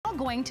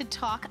going to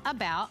talk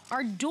about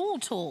our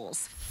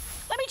DualTools.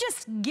 Let me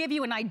just give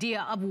you an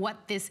idea of what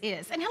this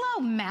is. And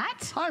hello,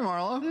 Matt. Hi,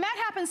 Marla. Matt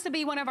happens to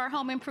be one of our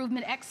home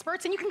improvement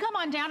experts, and you can come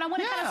on down. I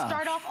want to kind of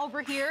start off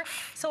over here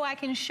so I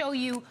can show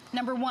you,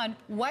 number one,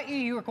 what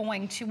we're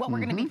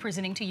going to be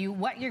presenting to you,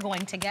 what you're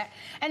going to get,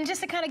 and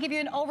just to kind of give you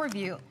an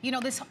overview. You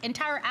know, this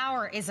entire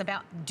hour is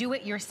about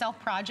do-it-yourself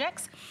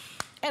projects.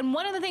 And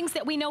one of the things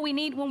that we know we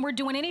need when we're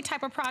doing any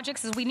type of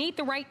projects is we need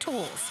the right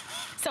tools.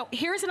 So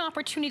here's an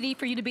opportunity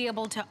for you to be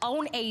able to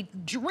own a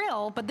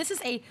drill, but this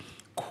is a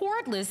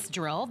cordless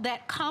drill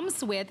that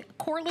comes with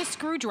cordless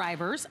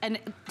screwdrivers and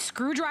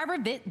screwdriver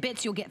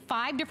bits. You'll get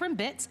 5 different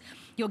bits.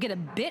 You'll get a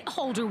bit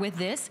holder with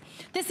this.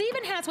 This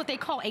even has what they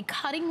call a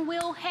cutting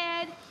wheel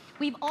head.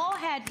 We've all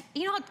had,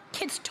 you know how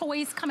kids'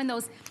 toys come in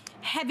those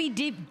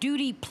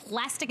heavy-duty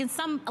plastic, and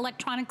some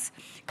electronics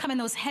come in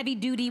those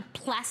heavy-duty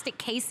plastic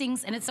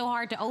casings, and it's so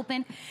hard to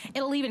open.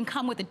 It'll even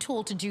come with a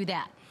tool to do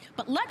that.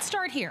 But let's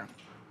start here,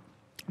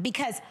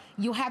 because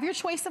you have your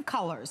choice of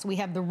colors. We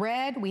have the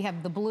red, we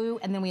have the blue,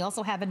 and then we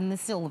also have it in the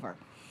silver.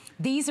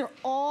 These are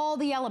all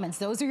the elements.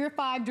 Those are your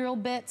 5 drill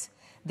bits.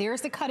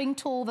 There's the cutting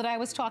tool that I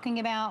was talking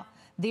about.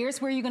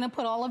 There's where you're gonna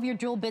put all of your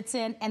drill bits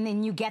in, and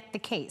then you get the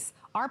case.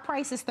 Our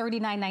price is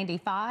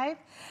 $39.95.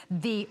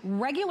 The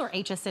regular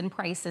HSN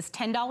price is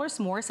 $10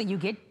 more, so you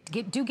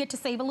do get to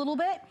save a little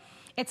bit.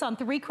 It's on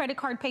 3 credit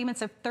card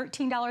payments of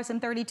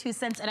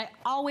 $13.32, and I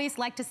always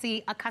like to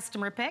see a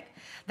customer pick.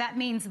 That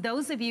means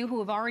those of you who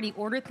have already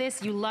ordered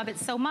this, you love it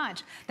so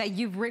much that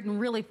you've written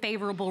really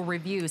favorable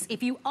reviews.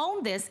 If you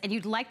own this and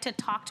you'd like to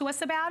talk to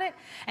us about it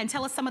and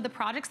tell us some of the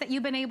projects that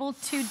you've been able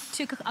to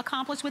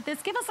accomplish with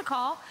this, give us a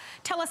call.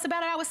 Tell us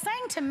about it. I was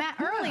saying to Matt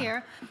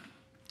earlier,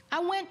 I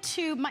went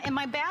to in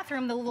my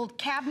bathroom, the little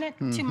cabinet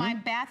to my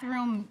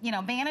bathroom, you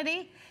know,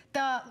 vanity,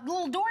 the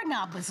little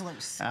doorknob was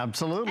loose.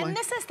 Absolutely. And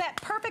this is that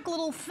perfect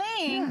little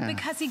thing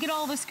because you get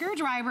all the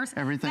screwdrivers.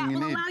 Everything you need.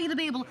 That will allow you to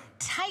be able to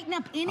tighten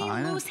up any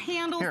loose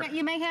handles that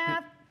you may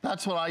have.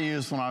 That's what I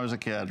used when I was a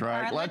kid,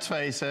 right? Let's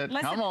face it,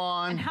 come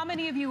on. And how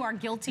many of you are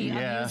guilty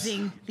of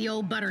using the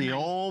old butter knife? The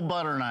old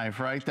butter knife,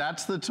 right?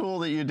 That's the tool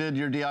that you did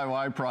your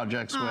DIY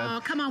projects with. Oh,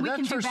 come on, we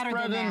can do better than that. That's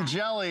for spreading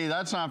jelly.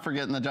 That's not for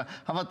getting the jelly.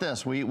 How about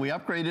this? We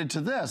upgraded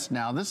to this.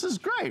 Now, this is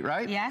great,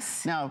 right?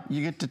 Yes. Now,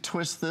 you get to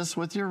twist this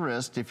with your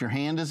wrist. If your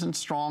hand isn't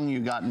strong, you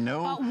got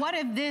no... But what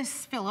if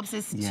this, Phillips,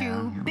 is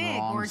too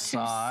big or too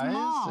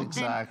small?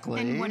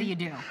 Exactly. Then what do you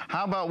do?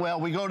 How about,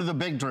 well, we go to the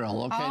big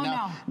drill, okay?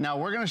 Now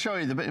we're going to show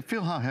you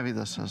feel how heavy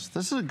this is.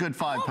 This is a good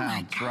 5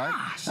 pounds, right?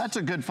 That's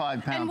a good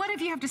 5 pounds. And what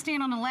if you have to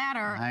stand on a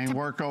ladder and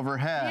work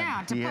overhead?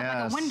 Yeah, to put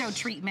like a window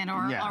treatment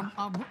or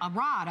a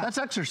rod up. That's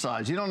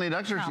exercise. You don't need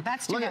exercise. No,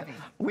 that's too heavy.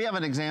 We have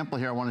an example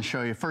here I want to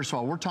show you. First of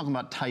all, we're talking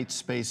about tight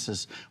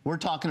spaces. We're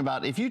talking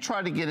about if you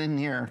try to get in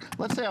here,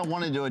 let's say I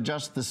wanted to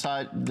adjust the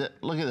side,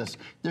 look at this.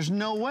 There's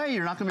no way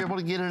you're not going to be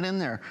able to get it in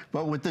there.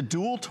 But with the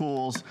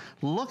DualTools,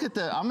 look at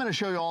I'm going to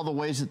show you all the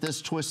ways that this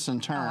twists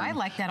and turns. Oh, I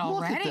like that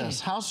already. Look at this.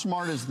 How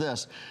smart is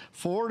this?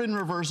 Forward and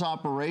reverse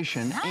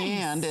operation,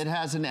 and it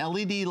has an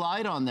LED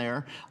light on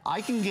there.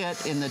 I can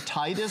get in the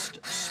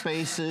tightest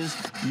spaces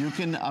you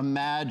can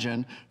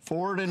imagine.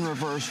 Forward and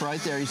reverse right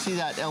there. You see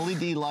that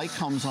LED light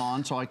comes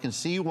on so I can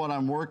see what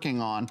I'm working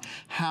on.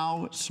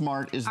 How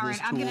smart is this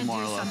tool, Marla? I'm gonna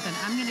do something.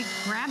 I'm gonna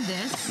grab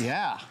this.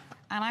 Yeah.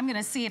 And I'm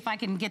gonna see if I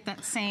can get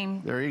that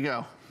same. There you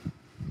go.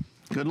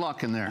 Good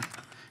luck in there.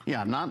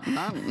 Yeah, not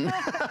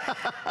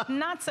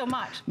so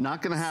much.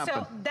 Not gonna happen.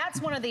 So that's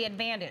one of the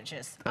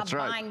advantages of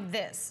buying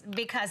this,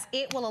 because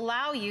it will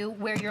allow you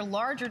where your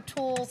larger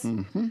tools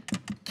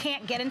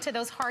can't get into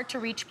those hard to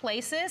reach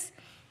places,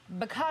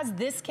 because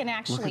this can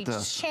actually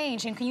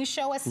change. And can you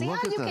show us, see how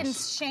you can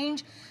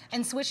change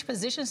and switch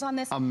positions on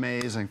this?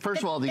 Amazing.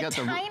 First of all, you got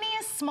the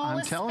tiniest,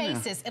 smallest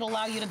spaces, it'll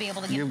allow you to be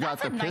able to get. You've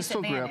got the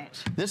pistol grip.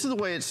 This is the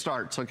way it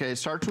starts, okay? It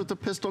starts with the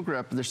pistol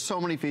grip. There's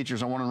so many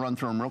features. I want to run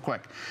through them real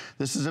quick.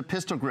 This is a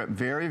pistol grip.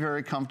 Very,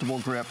 very comfortable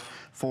grip.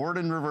 Forward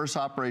and reverse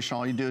operation.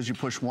 All you do is you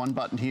push one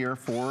button here,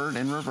 forward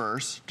and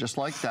reverse, just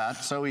like that.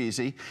 So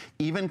easy.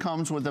 Even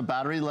comes with a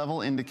battery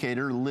level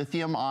indicator,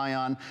 lithium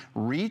ion,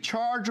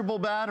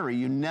 rechargeable battery.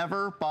 You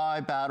never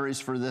buy batteries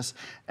for this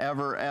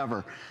ever,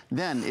 ever.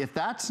 Then, if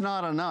that's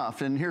not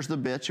enough, and here's the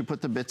bits, you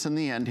put the bits in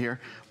the end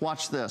here.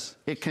 Watch this.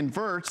 It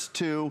converts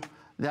to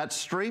that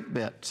straight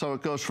bit. So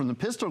it goes from the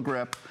pistol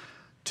grip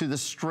to the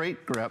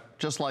straight grip,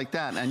 just like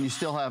that, and you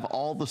still have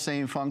all the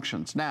same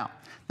functions. Now,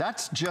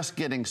 that's just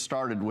getting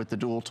started with the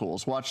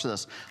DualTools. Watch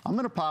this. I'm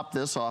gonna pop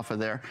this off of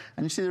there,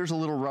 and you see there's a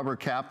little rubber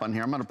cap on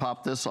here. I'm gonna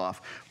pop this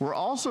off. We're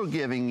also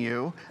giving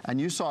you, and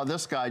you saw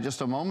this guy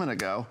just a moment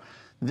ago,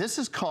 this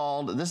is a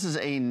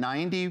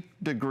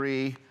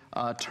 90-degree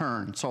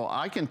turn. So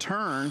I can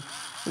turn,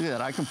 look at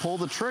that, I can pull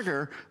the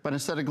trigger, but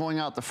instead of going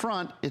out the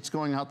front, it's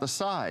going out the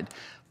side.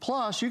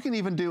 Plus, you can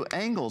even do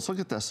angles. Look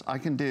at this. I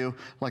can do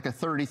like a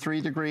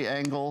 33-degree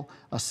angle,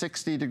 a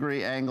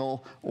 60-degree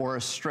angle, or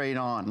a straight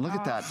on. Look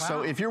at that. Wow.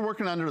 So if you're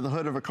working under the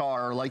hood of a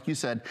car, or like you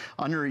said,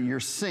 under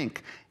your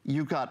sink,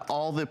 you've got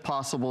all the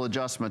possible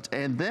adjustments.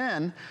 And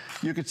then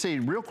you could see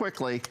real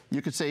quickly,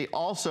 you could see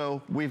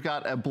also we've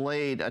got a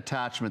blade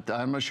attachment.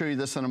 I'm gonna show you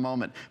this in a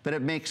moment, but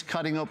it makes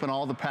cutting open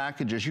all the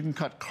packages. You can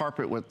cut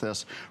carpet with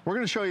this. We're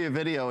gonna show you a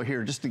video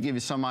here just to give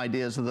you some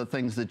ideas of the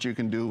things that you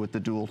can do with the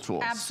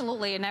DualTools.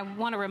 Absolutely, and I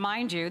wanna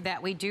remind you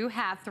that we do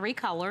have 3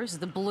 colors,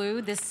 the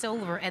blue, the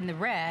silver, and the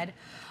red.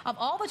 Of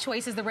all the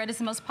choices, the red is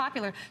the most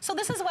popular. So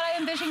this is what I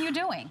envision you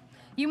doing.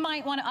 You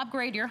might wanna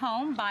upgrade your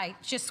home by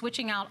just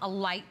switching out a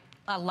light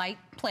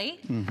plate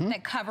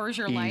that covers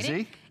your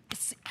lighting.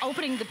 It's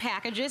opening the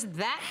packages.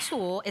 That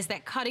tool is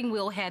that cutting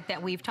wheel head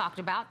that we've talked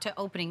about to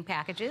opening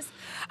packages.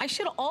 I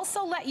should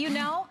also let you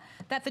know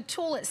that the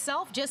tool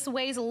itself just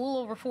weighs a little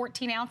over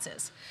 14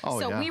 ounces.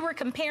 So we were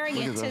comparing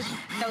it to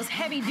those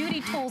heavy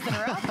duty tools that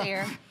are out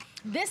there.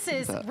 This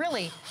is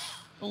really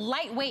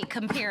lightweight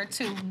compared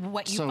to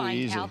what you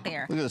find out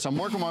there. Look at this, I'm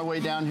working my way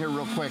down here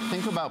real quick.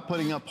 Think about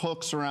putting up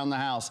hooks around the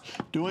house,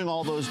 doing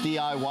all those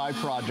DIY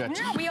projects.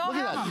 Yeah, we all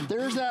have them.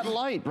 There's that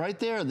light right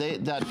there,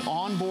 that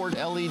onboard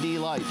LED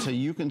light, so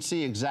you can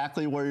see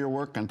exactly where you're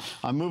working.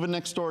 I'm moving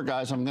next door,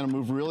 guys. I'm gonna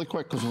move really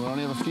quick because we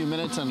only have a few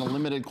minutes and a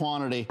limited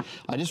quantity.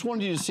 I just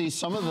wanted you to see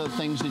some of the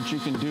things that you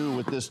can do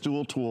with this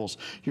DualTools.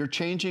 You're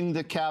changing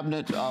the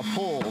cabinet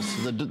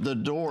pulls, the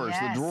doors,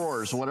 the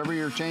drawers, whatever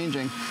you're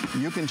changing,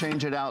 you can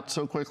change it out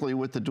so quickly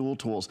with the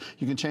DualTools.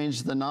 You can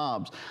change the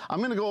knobs.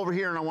 I'm gonna go over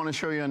here and I wanna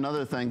show you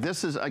another thing.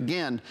 This is,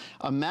 again,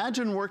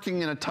 imagine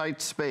working in a tight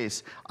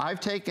space.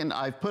 I've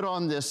put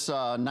on this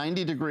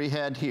 90-degree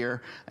head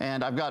here,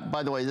 and I've got,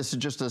 by the way, this is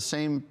just the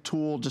same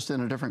tool, just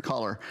in a different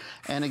color.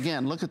 And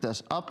again, look at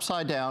this,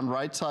 upside down,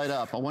 right side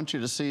up. I want you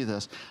to see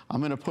this. I'm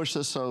gonna push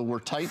this so we're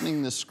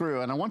tightening the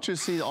screw, and I want you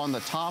to see on the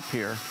top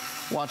here,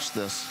 watch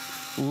this.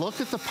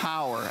 Look at the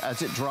power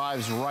as it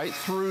drives right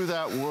through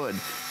that wood.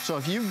 So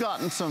if you've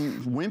gotten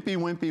some wimpy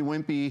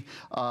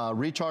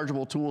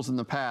rechargeable tools in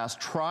the past,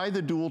 try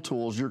the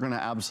DualTools. You're gonna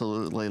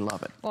absolutely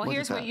love it. Well,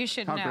 here's what you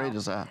should know. How great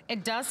is that?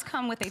 It does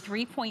come with a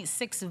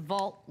 3.6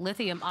 volt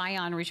lithium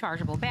ion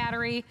rechargeable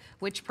battery,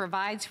 which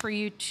provides for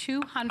you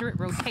 200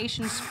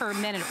 rotations per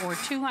minute, or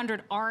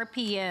 200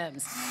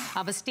 RPMs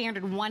of a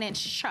standard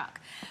 1-inch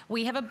chuck.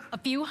 We have a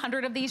few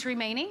hundred of these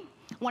remaining.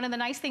 One of the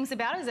nice things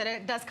about it is that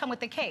it does come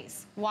with the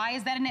case. Why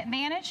is that an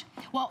advantage?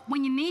 Well,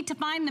 when you need to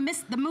find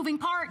the moving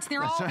parts,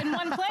 they're all in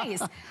one place.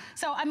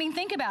 So, I mean,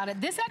 think about it.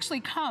 This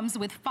actually comes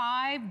with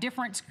 5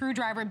 different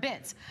screwdriver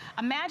bits.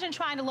 Imagine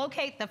trying to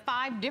locate the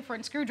 5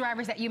 different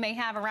screwdrivers that you may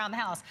have around the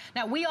house.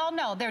 Now, we all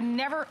know they're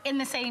never in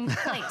the same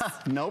place.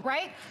 Nope.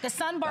 Right? The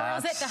son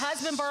borrows it, the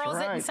husband borrows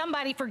it, and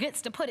somebody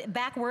forgets to put it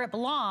back where it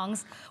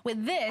belongs.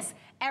 With this,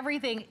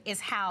 everything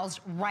is housed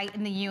right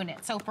in the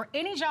unit. So for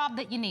any job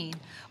that you need,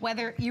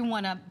 whether you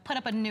want to put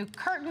up a new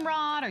curtain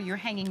rod, or you're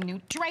hanging new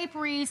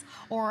draperies,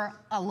 or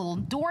a little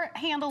door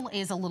handle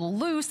is a little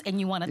loose and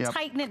you want to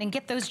tighten it and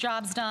get those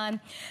jobs done,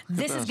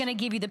 this is going to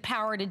give you the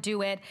power to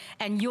do it,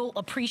 and you'll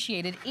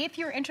appreciate it. If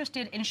you're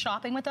interested in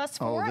shopping with us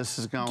for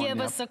it, give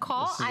us a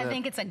call. I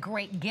think it's a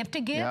great gift to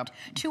give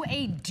to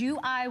a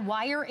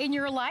DIYer in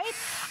your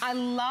life. I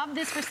love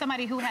this for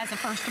somebody who has a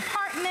first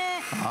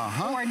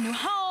apartment or a new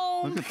home.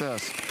 Look at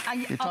this.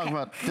 You're talking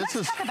about, let's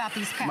talk about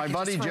these packages. My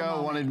buddy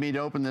Joe wanted me to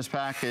open this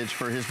package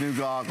for his new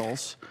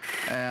goggles,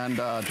 and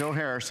Joe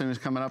Harrison is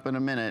coming up in a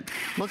minute.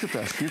 Look at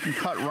this. You can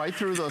cut right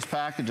through those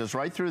packages,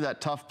 right through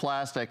that tough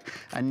plastic,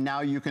 and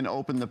now you can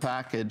open the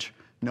package.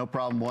 No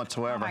problem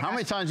whatsoever. How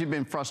many times have you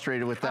been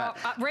frustrated with that?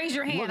 Raise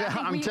your hand.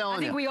 I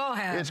think we all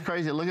have. It's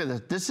crazy. Look at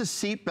this. This is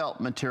seatbelt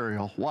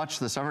material. Watch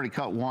this. I already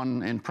cut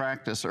one in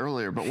practice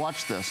earlier, but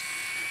watch this.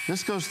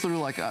 This goes through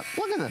like a,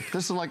 look at this.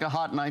 This is like a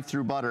hot knife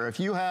through butter. If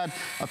you had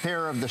a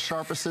pair of the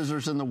sharpest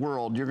scissors in the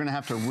world, you're gonna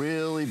have to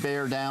really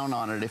bear down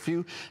on it. If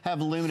you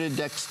have limited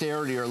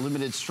dexterity or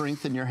limited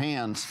strength in your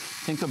hands,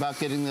 think about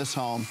getting this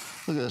home.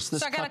 Look at this. This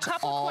so I got a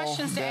couple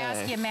questions to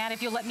ask you, Matt,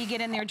 if you'll let me get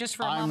in there just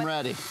for a moment. I'm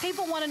ready.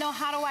 People want to know,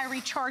 how do I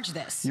recharge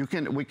this? You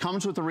can, it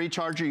comes with a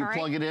recharger. You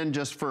plug it in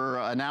just for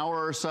an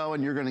hour or so,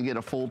 and you're going to get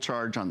a full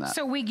charge on that.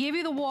 So we give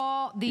you the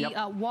wall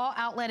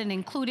outlet and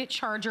included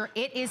charger.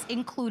 It is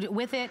included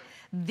with it.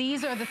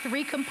 These are the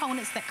 3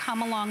 components that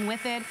come along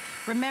with it.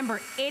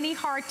 Remember, any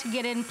hard to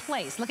get in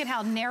place. Look at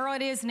how narrow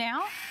it is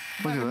now.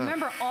 But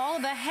remember, all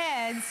the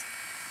heads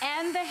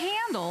and the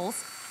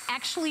handles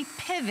actually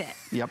pivot.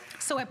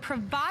 So it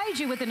provides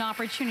you with an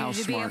opportunity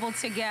to be able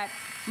to get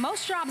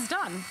most jobs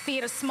done, be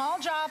it a small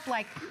job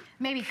like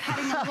maybe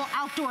cutting a little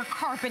outdoor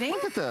carpeting.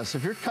 Look at this.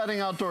 If you're cutting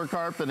outdoor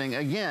carpeting,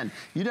 again,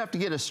 you'd have to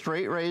get a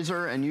straight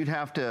razor, and you'd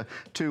have to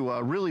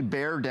really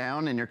bear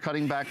down, and you're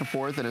cutting back and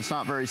forth, and it's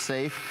not very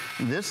safe.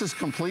 This is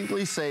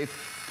completely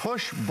safe.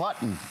 Push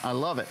button. I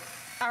love it.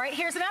 All right,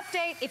 here's an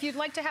update. If you'd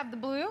like to have the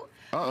blue,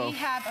 we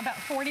have about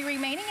 40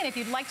 remaining, and if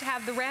you'd like to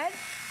have the red,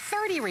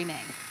 30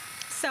 remain.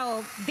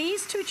 So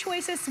these 2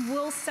 choices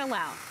will sell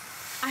out.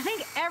 I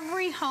think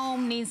every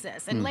home needs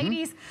this. And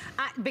ladies,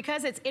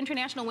 because it's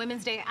International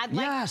Women's Day, I'd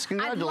like... Yes,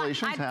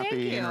 congratulations.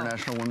 Happy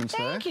International Women's Day.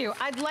 Thank you.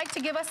 I'd like to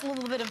give us a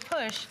little bit of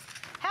push.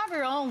 Have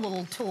your own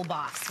little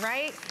toolbox,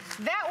 right?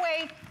 That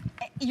way,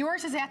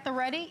 yours is at the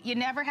ready. You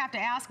never have to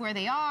ask where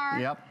they are.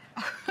 Yep.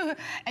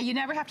 And you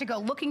never have to go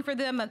looking for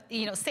them.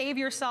 You know, save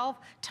yourself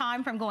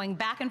time from going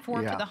back and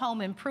forth to the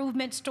home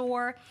improvement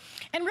store.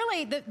 And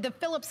really, the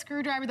Phillips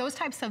screwdriver, those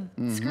types of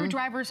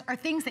screwdrivers are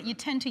things that you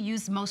tend to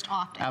use most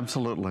often.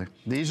 Absolutely.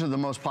 These are the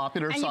most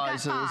popular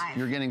sizes.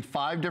 You're getting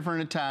 5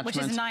 different attachments.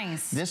 Which is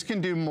nice. This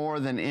can do more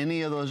than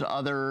any of those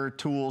other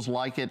tools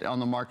like it on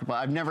the market. But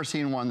I've never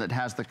seen one that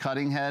has the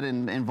cutting head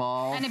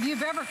involved. And if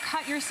you've ever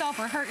cut yourself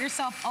or hurt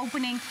yourself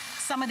opening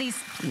some of these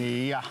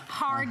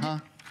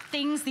hard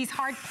things, these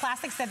hard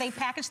plastics that they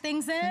package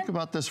things in. Think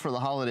about this for the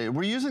holiday.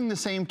 We're using the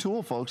same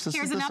tool, folks. This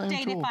is the same tool.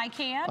 Here's an update if I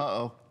can.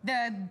 Uh-oh.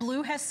 The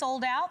blue has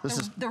sold out.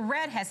 The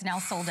red has now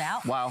sold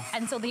out. Wow.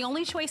 And so the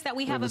only choice that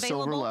we have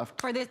available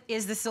for this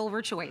is the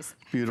silver choice.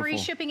 Beautiful. Free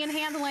shipping and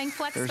handling,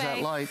 flex There's pay.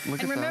 that light.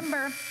 Look at that. And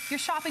remember, you're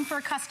shopping for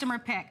a customer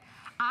pick.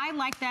 I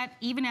like that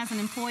even as an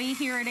employee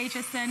here at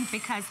HSN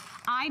because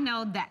I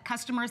know that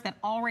customers that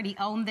already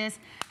own this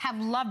have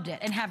loved it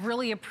and have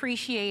really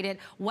appreciated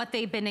what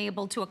they've been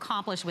able to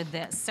accomplish with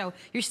this. So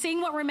you're seeing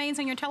what remains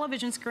on your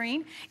television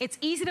screen. It's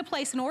easy to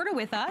place an order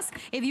with us.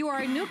 If you are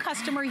a new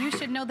customer, you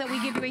should know that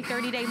we give you a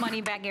 30-day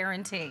money-back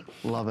guarantee.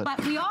 Love it. But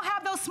we all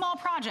have those small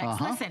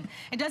projects. Listen,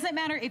 it doesn't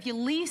matter if you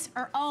lease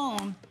or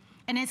own.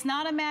 And it's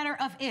not a matter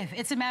of if,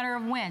 it's a matter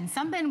of when.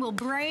 Something will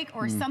break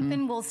or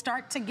something will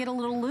start to get a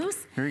little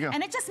loose. Here you go.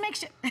 And it just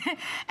makes you,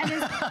 and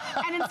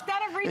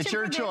instead of reaching it's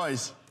your for this,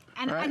 choice.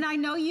 And I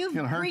know you've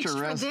reached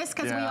for this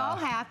because we all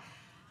have.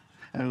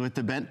 And with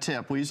the bent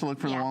tip, we used to look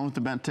for the one with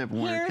the bent tip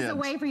when we were kids. Here's a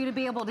way for you to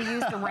be able to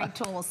use the right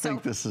tools. So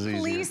this is easier.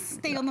 Please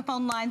stay on the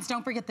phone lines.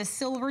 Don't forget the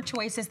silver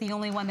choice is the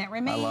only one that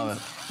remains. I love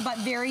it. But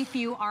very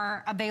few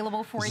are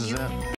available for you.